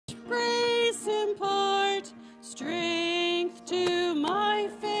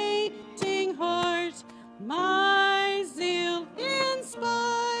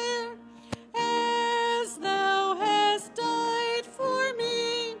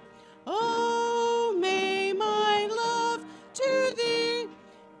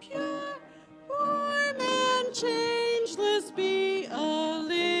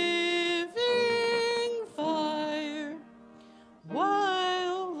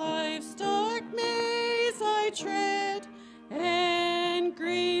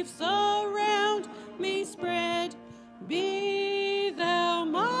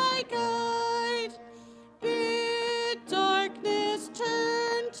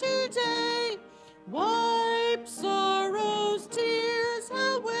Wipe sorrow's tears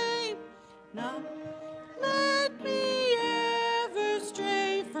away. Now let me ever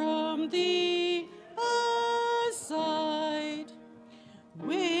stray from thee aside.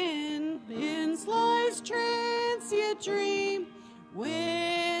 When in life's transient dream,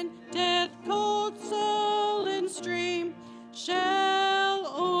 when death cold sullen stream shall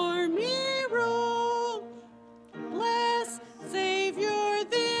o'er me roll, bless Savior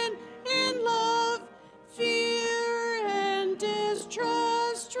then in love, fear and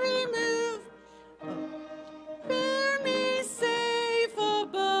distrust remove. Bear me safe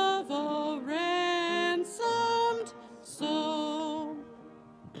above a ransomed soul.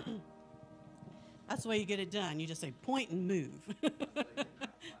 That's the way you get it done. You just say point and move.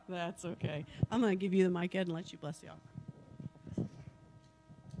 That's okay. I'm going to give you the mic, Ed, and let you bless the offering.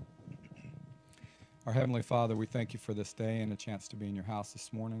 Our Heavenly Father, we thank you for this day and a chance to be in your house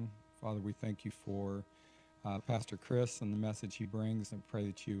this morning. Father, we thank you for Pastor Chris and the message he brings, and pray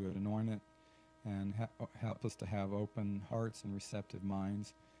that you would anoint it and help us to have open hearts and receptive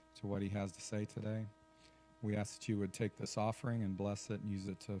minds to what he has to say today. We ask that you would take this offering and bless it and use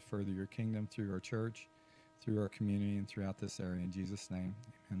it to further your kingdom through our church, through our community, and throughout this area. In Jesus' name,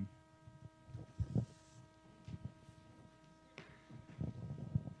 amen.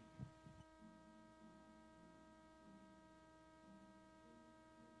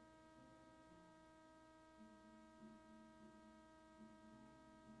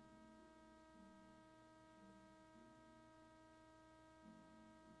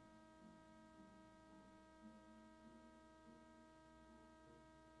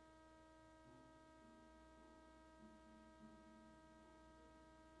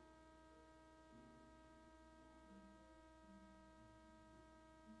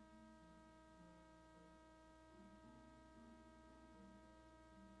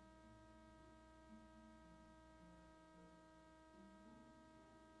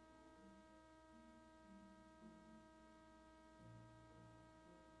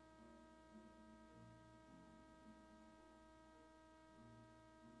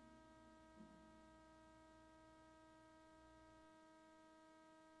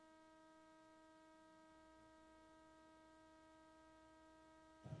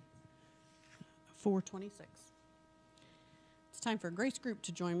 .426. It's time for Grace Group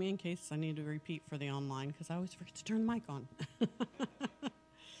to join me in case I need to repeat for the online, because I always forget to turn the mic on.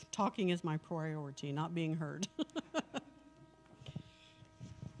 Talking is my priority, not being heard.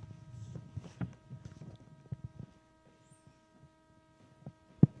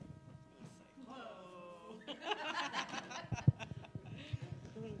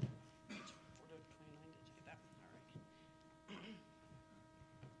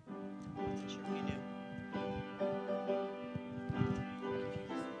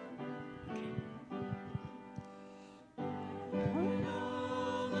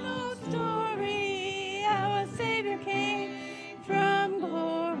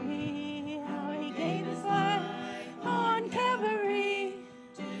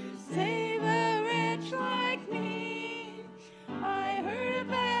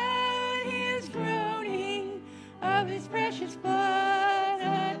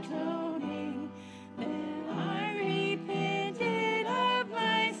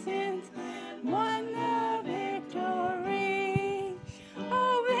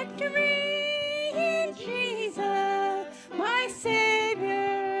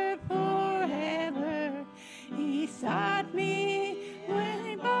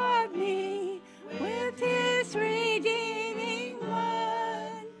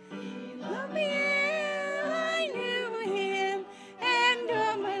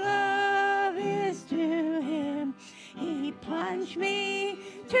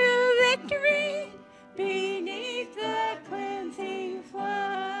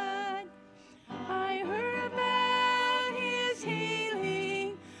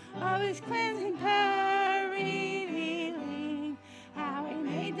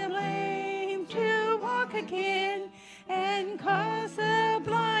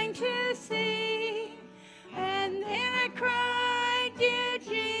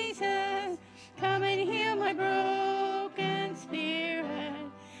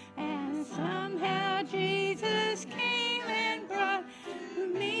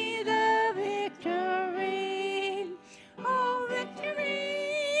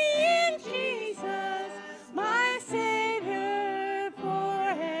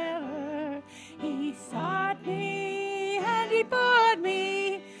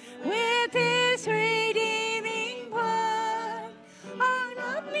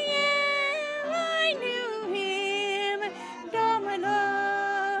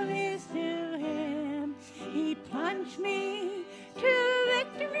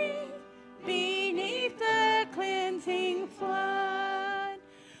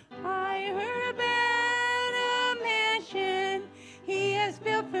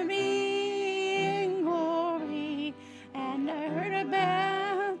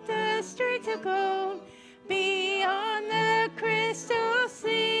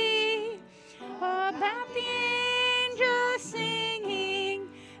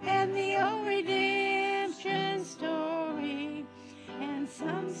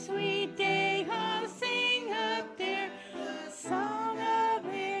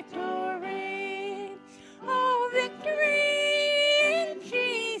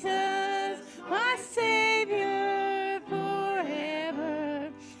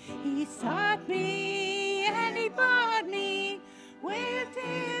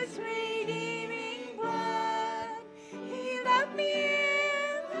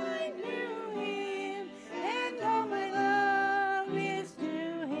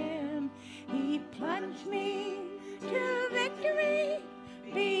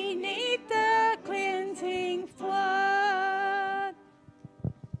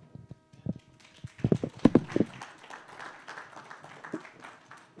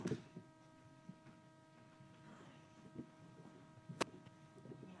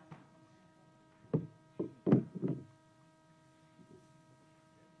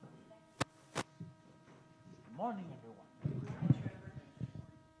 morning, everyone.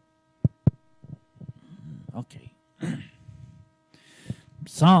 Okay.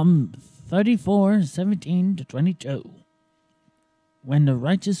 Psalm 34:17-22. When the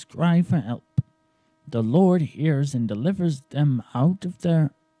righteous cry for help, the Lord hears and delivers them out of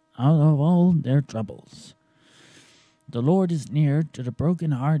all their troubles. The Lord is near to the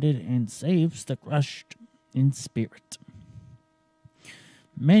brokenhearted and saves the crushed in spirit.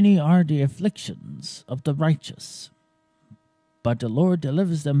 Many are the afflictions of the righteous, but the Lord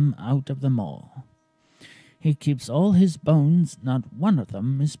delivers them out of them all. He keeps all his bones, not one of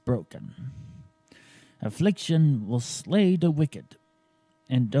them is broken. Affliction will slay the wicked,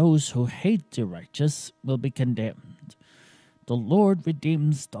 and those who hate the righteous will be condemned. The Lord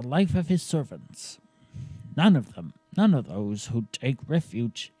redeems the life of his servants. None of those who take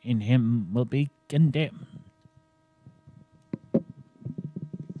refuge in him will be condemned.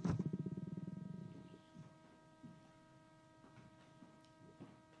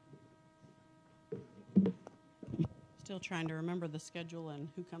 Still trying to remember the schedule and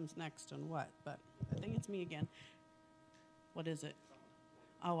who comes next and what, but I think it's me again. What is it?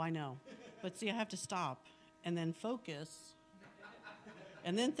 Oh, I know. But see, I have to stop and then focus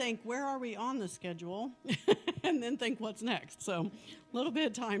and then think, where are we on the schedule? And then think, what's next? So a little bit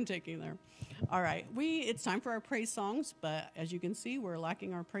of time taking there. All right, it's time for our praise songs, but as you can see, we're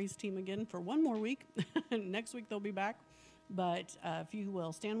lacking our praise team again for one more week. Next week they'll be back. But if you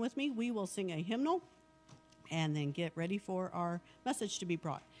will stand with me, we will sing a hymnal and then get ready for our message to be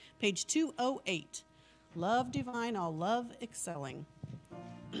brought. Page 208, Love Divine, All Love Excelling.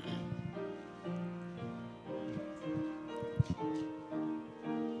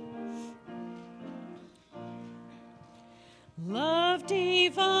 Love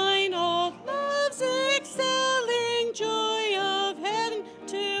divine, all love's excelling, joy of heaven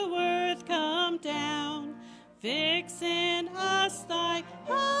to earth come down. Fix in us thy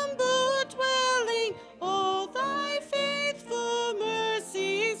humble dwelling, all thy faithful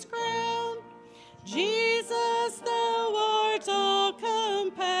mercies crown. Jesus, thou art all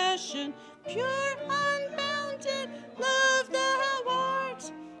compassion, pure, unbounded love thou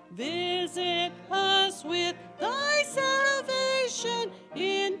art. Visit us with thy salvation,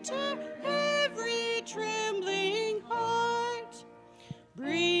 enter every trembling heart.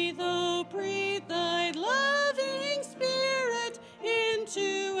 Breathe, oh, breathe thy loving spirit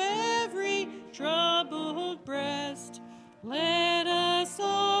into every troubled breast. Let us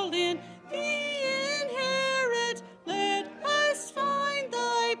all in thee inherit, let us find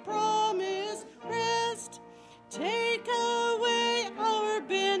thy promised rest. Take away our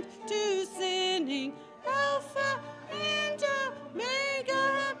bent to sinning, Alpha and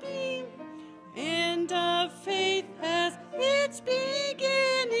Omega beam, end of faith as its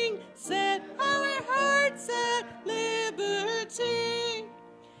beginning, set our hearts at liberty.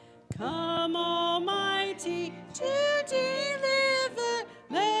 Come, Almighty, to deliver,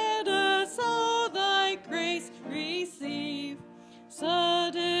 let us all thy grace receive.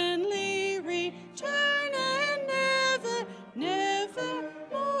 Suddenly return and never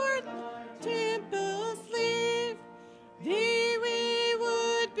more temples leave. Thee we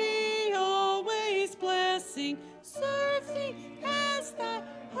would be always blessing, serve thee as thy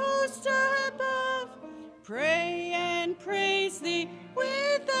host above. Pray and praise thee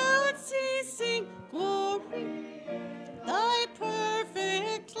without ceasing, glory thy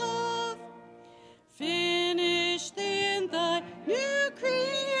perfect love. Finish then thy new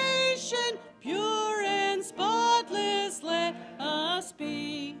creation, pure and spotless let us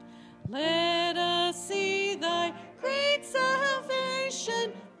be. Let us see thy great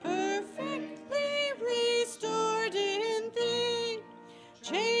salvation, perfectly restored in thee.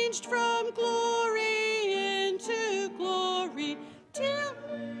 Changed from glory into glory, till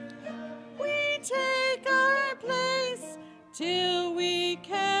we take our place, till we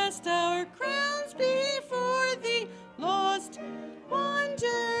cast our crowns before thee, lost,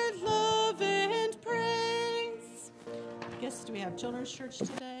 wonder, love, and praise. I guess, do we have children's church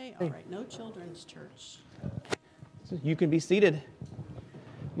today? All right, no children's church. You can be seated.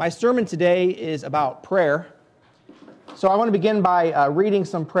 My sermon today is about prayer. So I want to begin by reading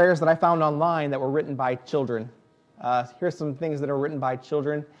some prayers that I found online that were written by children. Here's some things that are written by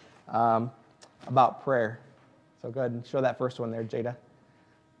children about prayer. So go ahead and show that first one there, Jada.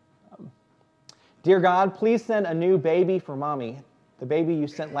 Dear God, please send a new baby for Mommy. The baby you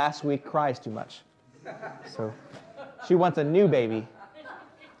sent last week cries too much. So she wants a new baby.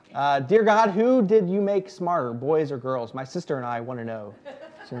 Dear God, who did you make smarter, boys or girls? My sister and I want to know.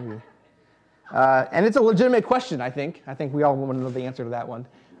 And it's a legitimate question, I think. I think we all want to know the answer to that one.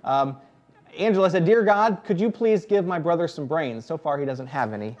 Angela said, "Dear God, could you please give my brother some brains?" So far, he doesn't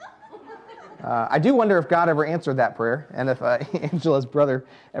have any. I do wonder if God ever answered that prayer, and if Angela's brother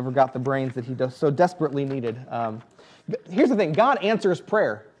ever got the brains that he so desperately needed. Here's the thing: God answers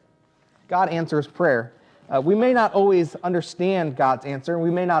prayer. God answers prayer. We may not always understand God's answer, and we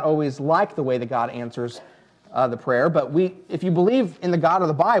may not always like the way that God answers the prayer, but if you believe in the God of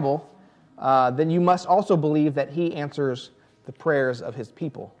the Bible, then you must also believe that he answers the prayers of his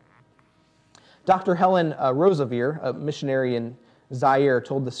people. Dr. Helen Roseveare, a missionary in Zaire,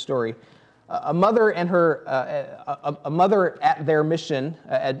 told this story. A mother at their mission,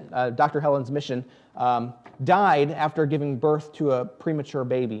 at Dr. Helen's mission, died after giving birth to a premature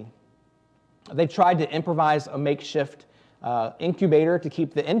baby. They tried to improvise a makeshift incubator to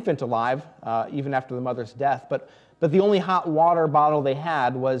keep the infant alive, even after the mother's death, but the only hot water bottle they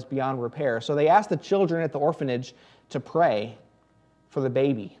had was beyond repair. So they asked the children at the orphanage to pray for the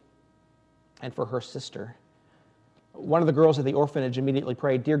baby and for her sister. One of the girls at the orphanage immediately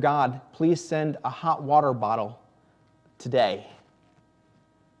prayed, "Dear God, please send a hot water bottle today.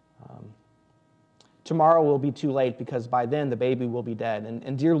 Tomorrow will be too late because by then the baby will be dead.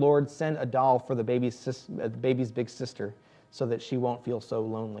 And dear Lord, send a doll for the baby's big sister so that she won't feel so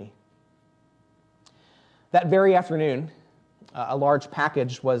lonely." That very afternoon, a large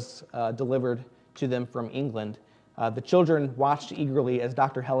package was delivered to them from England. The children watched eagerly as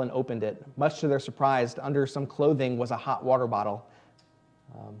Dr. Helen opened it. Much to their surprise, under some clothing was a hot water bottle.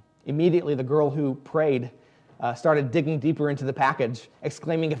 Immediately, the girl who prayed started digging deeper into the package,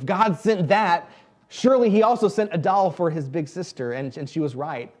 exclaiming, "If God sent that, surely he also sent a doll for his big sister." And she was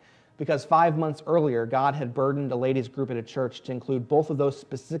right, because 5 months earlier, God had burdened a ladies' group at a church to include both of those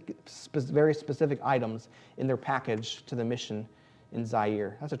very specific items in their package to the mission in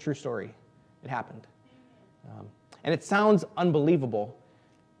Zaire. That's a true story. It happened. And it sounds unbelievable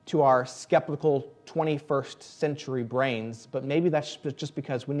to our skeptical 21st century brains, but maybe that's just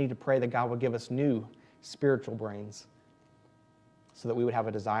because we need to pray that God will give us new spiritual brains so that we would have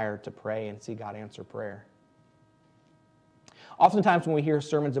a desire to pray and see God answer prayer. Oftentimes when we hear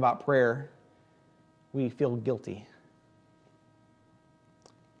sermons about prayer, we feel guilty.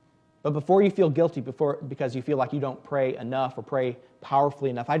 But before you feel guilty, because you feel like you don't pray enough or pray powerfully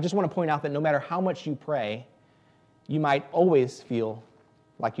enough, I just want to point out that no matter how much you pray, you might always feel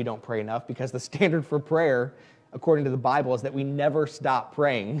like you don't pray enough, because the standard for prayer, according to the Bible, is that we never stop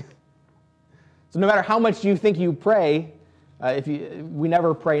praying. So no matter how much you think you pray, we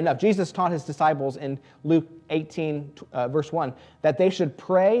never pray enough. Jesus taught his disciples in Luke 18, verse 1, that they should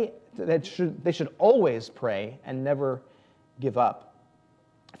pray, they should always pray and never give up.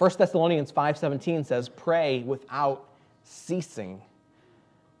 1 Thessalonians 5:17 says, "Pray without ceasing."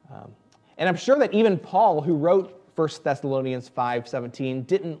 And I'm sure that even Paul, who wrote 1 Thessalonians 5:17,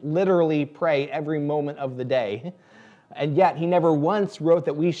 didn't literally pray every moment of the day. And yet he never once wrote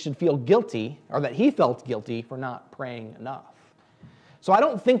that we should feel guilty, or that he felt guilty for not praying enough. So I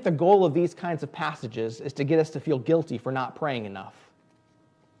don't think the goal of these kinds of passages is to get us to feel guilty for not praying enough.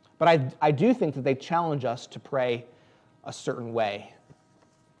 But I do think that they challenge us to pray a certain way.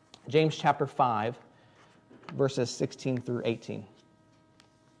 James chapter 5, verses 16 through 18.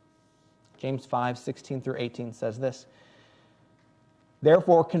 James 5, 16 through 18 says this,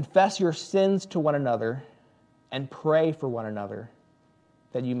 "Therefore confess your sins to one another and pray for one another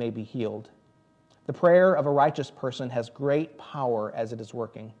that you may be healed. The prayer of a righteous person has great power as it is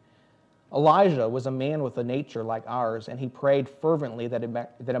working. Elijah was a man with a nature like ours, and he prayed fervently that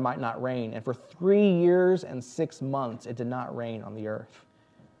it might not rain. And for 3 years and 6 months it did not rain on the earth.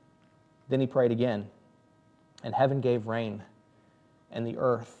 Then he prayed again, and heaven gave rain, and the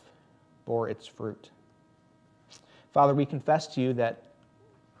earth bore its fruit." Father, we confess to you that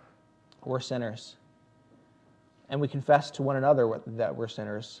we're sinners, and we confess to one another that we're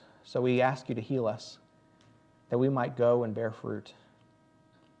sinners. So we ask you to heal us, that we might go and bear fruit.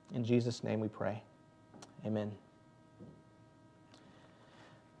 In Jesus' name we pray. Amen.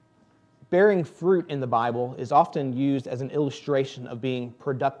 Bearing fruit in the Bible is often used as an illustration of being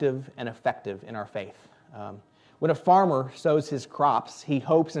productive and effective in our faith. When a farmer sows his crops, he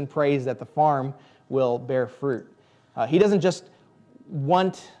hopes and prays that the farm will bear fruit. He doesn't just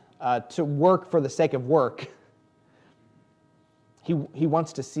want to work for the sake of work. He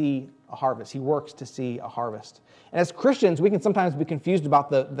wants to see a harvest. He works to see a harvest. And as Christians, we can sometimes be confused about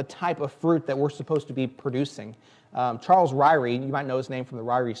the type of fruit that we're supposed to be producing. Charles Ryrie, you might know his name from the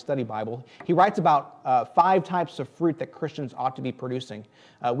Ryrie Study Bible, he writes about 5 types of fruit that Christians ought to be producing.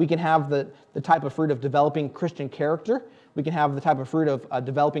 We can have the type of fruit of developing Christian character. We can have the type of fruit of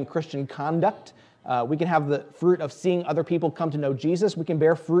developing Christian conduct. We can have the fruit of seeing other people come to know Jesus. We can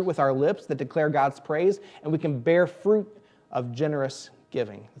bear fruit with our lips that declare God's praise. And we can bear fruit of generous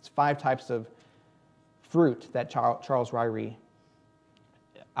giving. It's 5 types of fruit that Charles Ryrie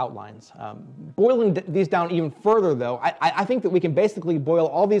outlines. Boiling these down even further, though, I think that we can basically boil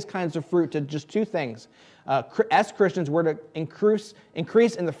all these kinds of fruit to just 2 things. As Christians, we're to increase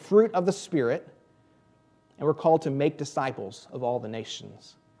in the fruit of the Spirit, and we're called to make disciples of all the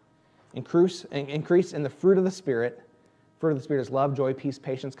nations. Increase in the fruit of the Spirit. Fruit of the Spirit is love, joy, peace,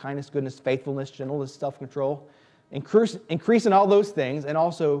 patience, kindness, goodness, faithfulness, gentleness, self-control. Increase in all those things, and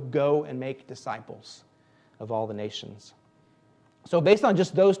also go and make disciples of all the nations. So based on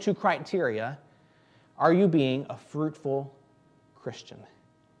just those 2 criteria, are you being a fruitful Christian?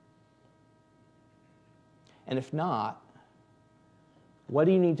 And if not, what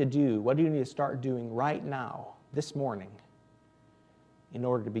do you need to do? What do you need to start doing right now, this morning, in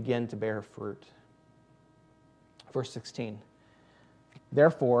order to begin to bear fruit? Verse 16.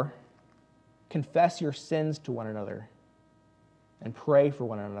 Therefore, confess your sins to one another and pray for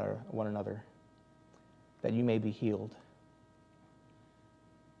one another that you may be healed.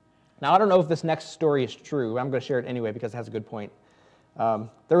 Now, I don't know if this next story is true. I'm going to share it anyway because it has a good point.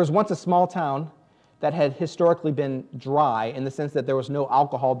 There was once a small town that had historically been dry in the sense that there was no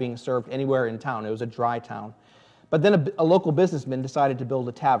alcohol being served anywhere in town. It was a dry town. But then a local businessman decided to build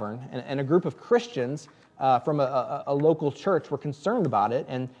a tavern, and a group of Christians from a local church were concerned about it,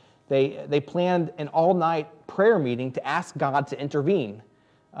 and they planned an all-night prayer meeting to ask God to intervene.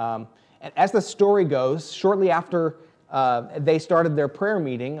 And as the story goes, shortly after they started their prayer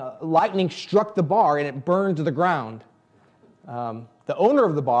meeting, lightning struck the bar and it burned to the ground. The owner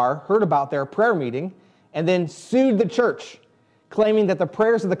of the bar heard about their prayer meeting and then sued the church, claiming that the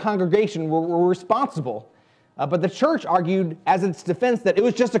prayers of the congregation were responsible. But the church argued as its defense that it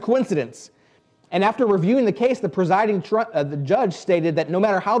was just a coincidence. And after reviewing the case, the judge stated that no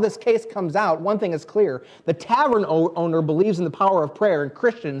matter how this case comes out, one thing is clear: the tavern owner believes in the power of prayer, and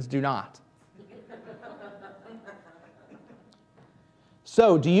Christians do not.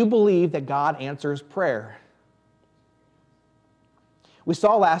 So, do you believe that God answers prayer? We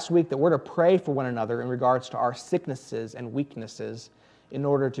saw last week that we're to pray for one another in regards to our sicknesses and weaknesses in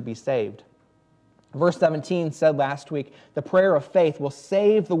order to be saved. Verse 17 said last week, the prayer of faith will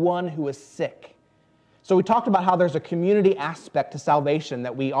save the one who is sick. So we talked about how there's a community aspect to salvation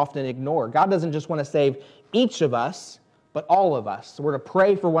that we often ignore. God doesn't just want to save each of us, but all of us. So we're to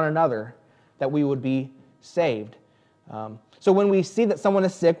pray for one another that we would be saved. So when we see that someone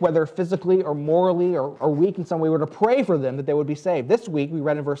is sick, whether physically or morally or weak in some way, we're to pray for them that they would be saved. This week, we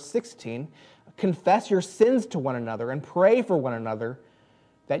read in verse 16, confess your sins to one another and pray for one another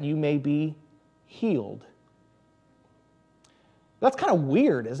that you may be healed. That's kind of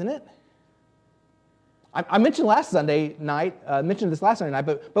weird, isn't it? I mentioned this last Sunday night,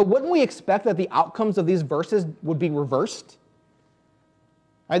 but wouldn't we expect that the outcomes of these verses would be reversed?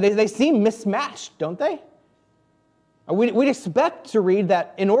 They seem mismatched, don't they? We'd expect to read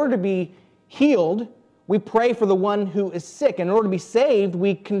that in order to be healed, we pray for the one who is sick. And in order to be saved,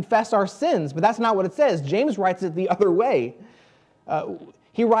 we confess our sins. But that's not what it says. James writes it the other way.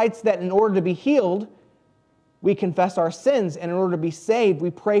 He writes that in order to be healed, we confess our sins. And in order to be saved,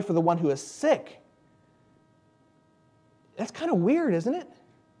 we pray for the one who is sick. That's kind of weird, isn't it?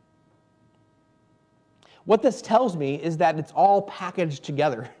 What this tells me is that it's all packaged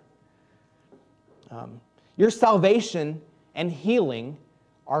together. Your salvation and healing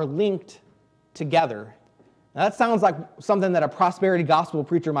are linked together. Now that sounds like something that a prosperity gospel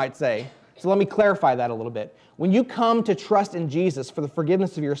preacher might say. So let me clarify that a little bit. When you come to trust in Jesus for the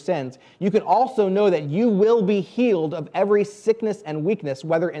forgiveness of your sins, you can also know that you will be healed of every sickness and weakness,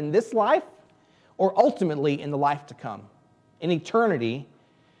 whether in this life or ultimately in the life to come. In eternity,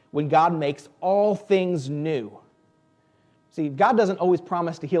 when God makes all things new. See, God doesn't always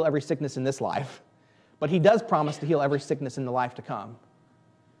promise to heal every sickness in this life, but he does promise to heal every sickness in the life to come.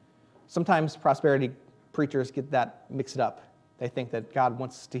 Sometimes prosperity preachers get that mixed up. They think that God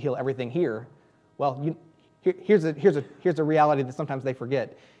wants to heal everything here. Well, here's a reality that sometimes they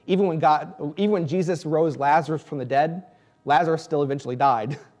forget. Even when Jesus rose Lazarus from the dead, Lazarus still eventually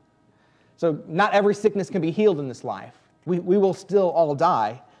died. So not every sickness can be healed in this life. We will still all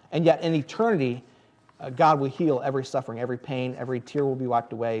die, and yet in eternity, God will heal every suffering, every pain, every tear will be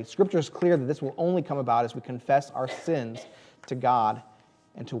wiped away. Scripture is clear that this will only come about as we confess our sins to God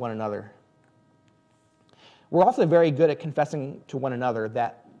and to one another. We're also very good at confessing to one another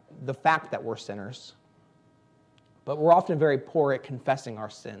that the fact that we're sinners, but we're often very poor at confessing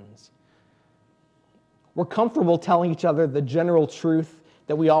our sins. We're comfortable telling each other the general truth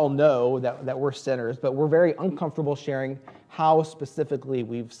that we all know that we're sinners, but we're very uncomfortable sharing how specifically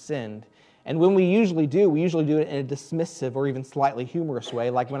we've sinned. And when we usually do it in a dismissive or even slightly humorous way,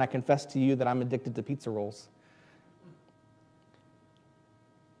 like when I confess to you that I'm addicted to pizza rolls.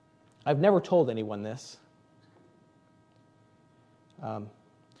 I've never told anyone this,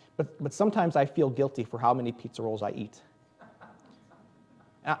 but sometimes I feel guilty for how many pizza rolls I eat.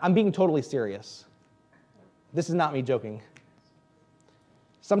 I'm being totally serious. This is not me joking.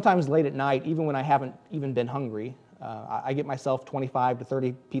 Sometimes late at night, even when I haven't even been hungry, I get myself 25 to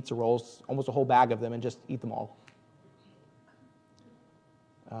 30 pizza rolls, almost a whole bag of them, and just eat them all.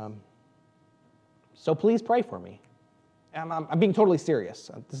 So please pray for me. I'm being totally serious.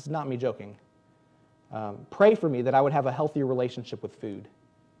 This is not me joking. Pray for me that I would have a healthier relationship with food.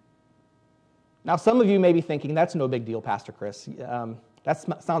 Now, some of you may be thinking, that's no big deal, Pastor Chris.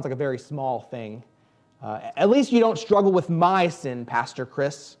 That sounds like a very small thing. At least you don't struggle with my sin, Pastor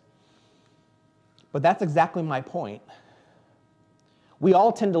Chris. But that's exactly my point. We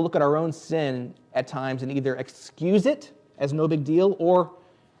all tend to look at our own sin at times and either excuse it as no big deal or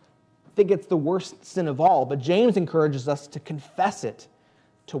think it's the worst sin of all. But James encourages us to confess it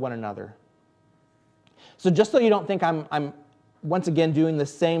to one another. So just so you don't think I'm once again doing the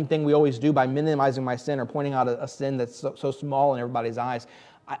same thing we always do by minimizing my sin or pointing out a sin that's so small in everybody's eyes,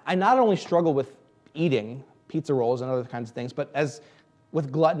 I not only struggle with eating pizza rolls and other kinds of things, but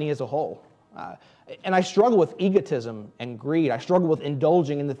with gluttony as a whole. And I struggle with egotism and greed. I struggle with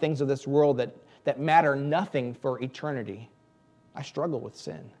indulging in the things of this world that matter nothing for eternity. I struggle with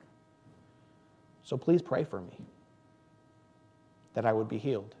sin. So please pray for me that I would be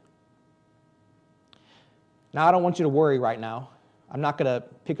healed. Now, I don't want you to worry right now. I'm not going to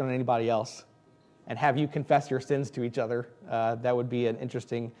pick on anybody else and have you confess your sins to each other. That would be an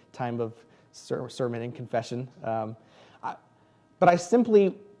interesting time of sermon and confession. But I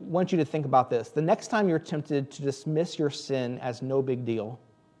simply want you to think about this. The next time you're tempted to dismiss your sin as no big deal,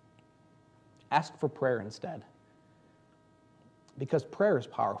 ask for prayer instead. Because prayer is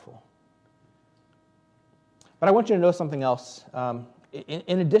powerful. But I want you to know something else.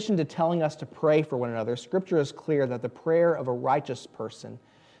 In addition to telling us to pray for one another, Scripture is clear that the prayer of a righteous person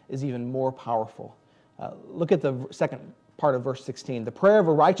is even more powerful. Look at the second part of verse 16. The prayer of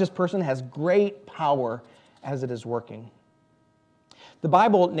a righteous person has great power as it is working. The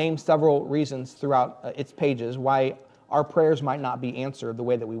Bible names several reasons throughout its pages why our prayers might not be answered the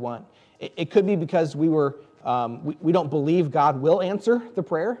way that we want. It could be because we don't believe God will answer the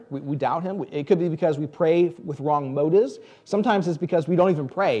prayer. We doubt Him. It could be because we pray with wrong motives. Sometimes it's because we don't even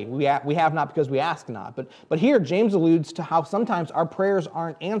pray. We have not because we ask not. But here James alludes to how sometimes our prayers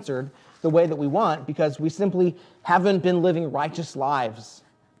aren't answered the way that we want because we simply haven't been living righteous lives.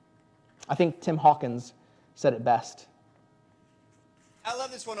 I think Tim Hawkins said it best. I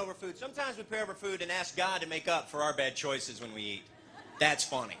love this one over food. Sometimes we pray over food and ask God to make up for our bad choices when we eat. That's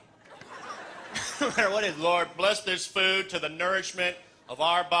funny. No matter what it is, Lord, bless this food to the nourishment of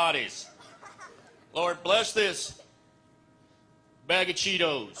our bodies. Lord, bless this bag of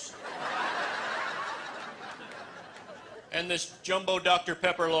Cheetos. And this jumbo Dr.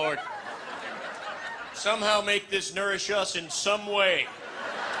 Pepper, Lord. Somehow make this nourish us in some way.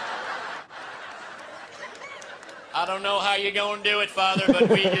 I don't know how you're going to do it, Father, but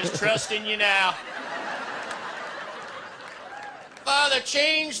we just trust in you now. Father,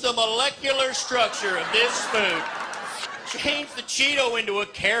 change the molecular structure of this food. Change the Cheeto into a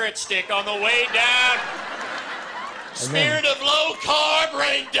carrot stick on the way down. Amen. Spirit of low carb,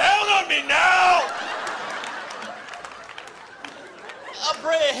 rain down on me now. I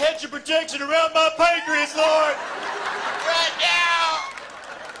pray a hedge of protection around my pancreas, Lord. Right now.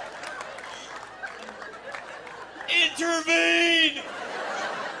 Intervene!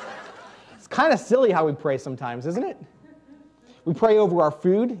 It's kind of silly how we pray sometimes, isn't it? We pray over our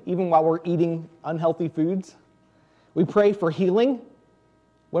food, even while we're eating unhealthy foods. We pray for healing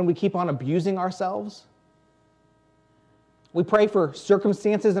when we keep on abusing ourselves. We pray for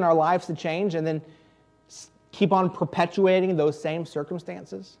circumstances in our lives to change and then keep on perpetuating those same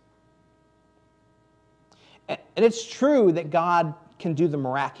circumstances. And it's true that God can do the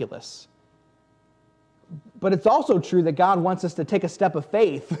miraculous. But it's also true that God wants us to take a step of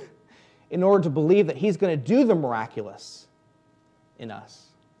faith in order to believe that He's going to do the miraculous in us.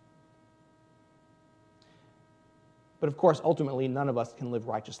 But of course, ultimately, none of us can live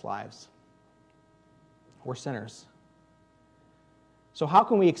righteous lives. We're sinners. So how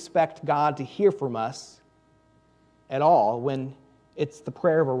can we expect God to hear from us at all when it's the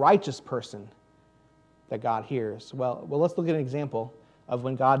prayer of a righteous person that God hears? Well, let's look at an example of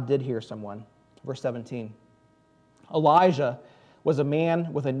when God did hear someone. Verse 17. Elijah was a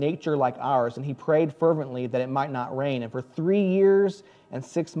man with a nature like ours, and he prayed fervently that it might not rain. And for 3 years and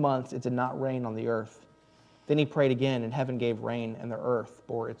 6 months it did not rain on the earth. Then he prayed again, and heaven gave rain, and the earth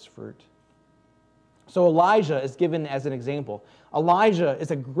bore its fruit. So Elijah is given as an example. Elijah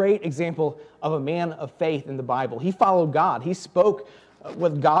is a great example of a man of faith in the Bible. He followed God. He spoke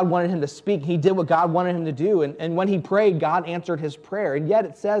what God wanted him to speak. He did what God wanted him to do. And when he prayed, God answered his prayer. And yet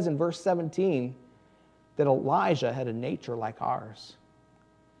it says in verse 17 that Elijah had a nature like ours.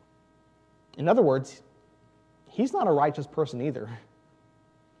 In other words, he's not a righteous person either.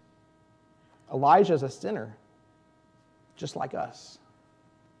 Elijah is a sinner, just like us.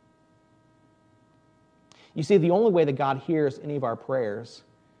 You see, the only way that God hears any of our prayers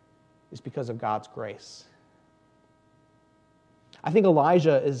is because of God's grace. I think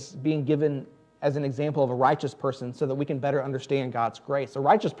Elijah is being given as an example of a righteous person so that we can better understand God's grace. A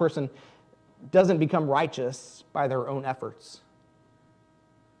righteous person doesn't become righteous by their own efforts,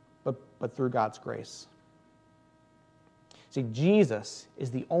 but through God's grace. See, Jesus is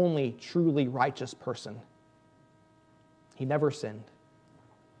the only truly righteous person. He never sinned,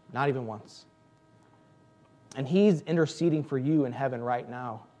 not even once. And he's interceding for you in heaven right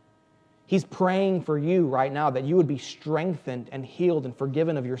now. He's praying for you right now that you would be strengthened and healed and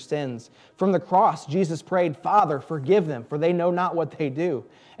forgiven of your sins. From the cross, Jesus prayed, "Father, forgive them, for they know not what they do."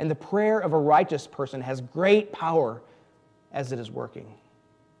 And the prayer of a righteous person has great power as it is working.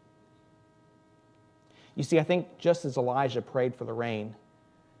 You see, I think just as Elijah prayed for the rain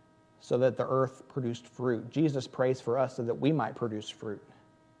so that the earth produced fruit, Jesus prays for us so that we might produce fruit.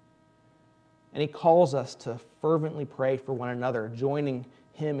 And he calls us to fervently pray for one another, joining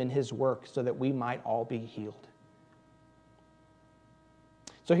him in his work so that we might all be healed.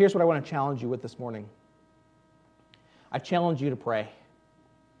 So here's what I want to challenge you with this morning. I challenge you to pray.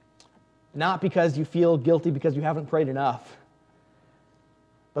 Not because you feel guilty because you haven't prayed enough,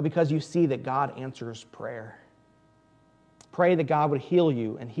 but because you see that God answers prayer. Pray that God would heal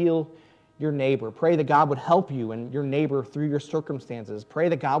you and heal your neighbor. Pray that God would help you and your neighbor through your circumstances. Pray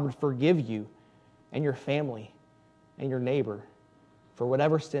that God would forgive you and your family and your neighbor for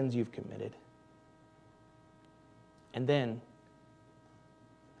whatever sins you've committed. And then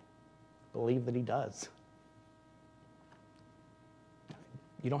believe that he does.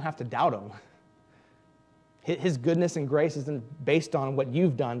 You don't have to doubt him. His goodness and grace isn't based on what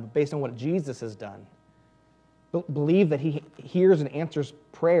you've done, but based on what Jesus has done. Believe that he hears and answers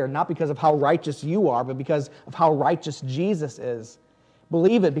prayer, not because of how righteous you are, but because of how righteous Jesus is.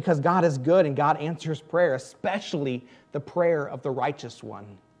 Believe it because God is good and God answers prayer, especially the prayer of the righteous one.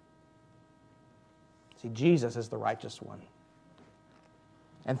 See, Jesus is the righteous one.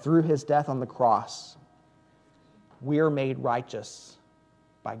 And through his death on the cross, we are made righteous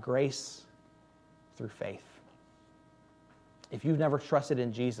by grace through faith. If you've never trusted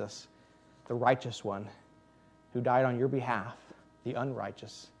in Jesus, the righteous one, who died on your behalf, the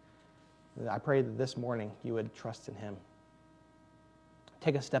unrighteous, I pray that this morning you would trust in him.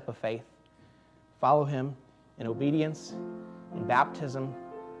 Take a step of faith. Follow him in obedience, in baptism,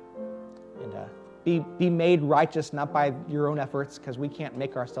 and be made righteous not by your own efforts, because we can't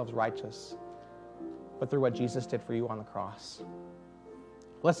make ourselves righteous, but through what Jesus did for you on the cross.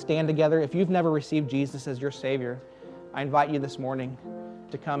 Let's stand together. If you've never received Jesus as your Savior, I invite you this morning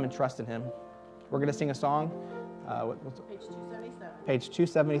to come and trust in him. We're going to sing a song. Page 277. Page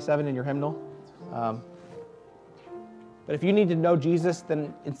 277 in your hymnal. But if you need to know Jesus,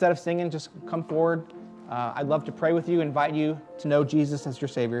 then instead of singing, just come forward. I'd love to pray with you, invite you to know Jesus as your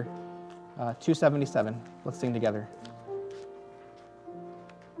Savior. 277. Let's sing together.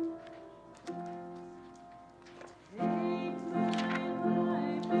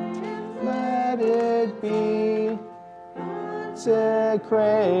 Let it be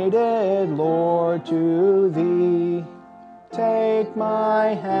consecrated, Lord, to thee. Take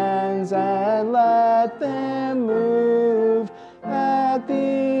my hands and let them move at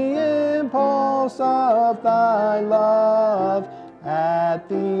the impulse of thy love, at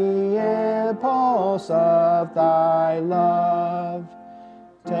the impulse of thy love.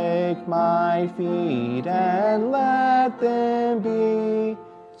 Take my feet and let them be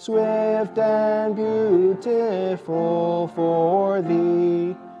swift and beautiful for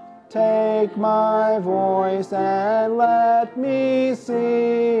thee. Take my voice and let me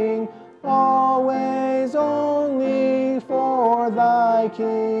sing, always only for thy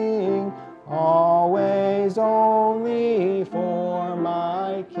King, always only for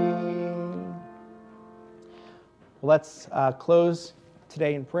my King. Let's close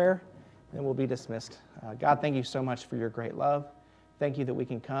today in prayer, and we'll be dismissed. God, thank you so much for your great love. Thank you that we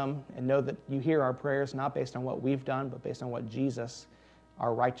can come and know that you hear our prayers, not based on what we've done, but based on what Jesus,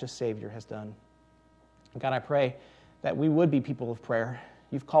 our righteous Savior, has done. God, I pray that we would be people of prayer.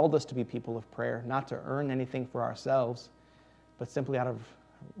 You've called us to be people of prayer, not to earn anything for ourselves, but simply out of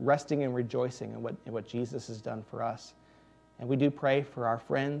resting and rejoicing in what Jesus has done for us. And we do pray for our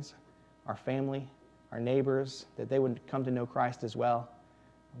friends, our family, our neighbors, that they would come to know Christ as well.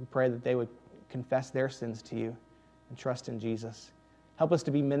 We pray that they would confess their sins to you and trust in Jesus. Help us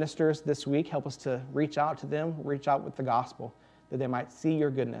to be ministers this week. Help us to reach out to them, reach out with the gospel, that they might see your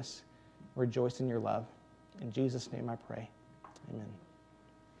goodness, rejoice in your love. In Jesus' name I pray. Amen.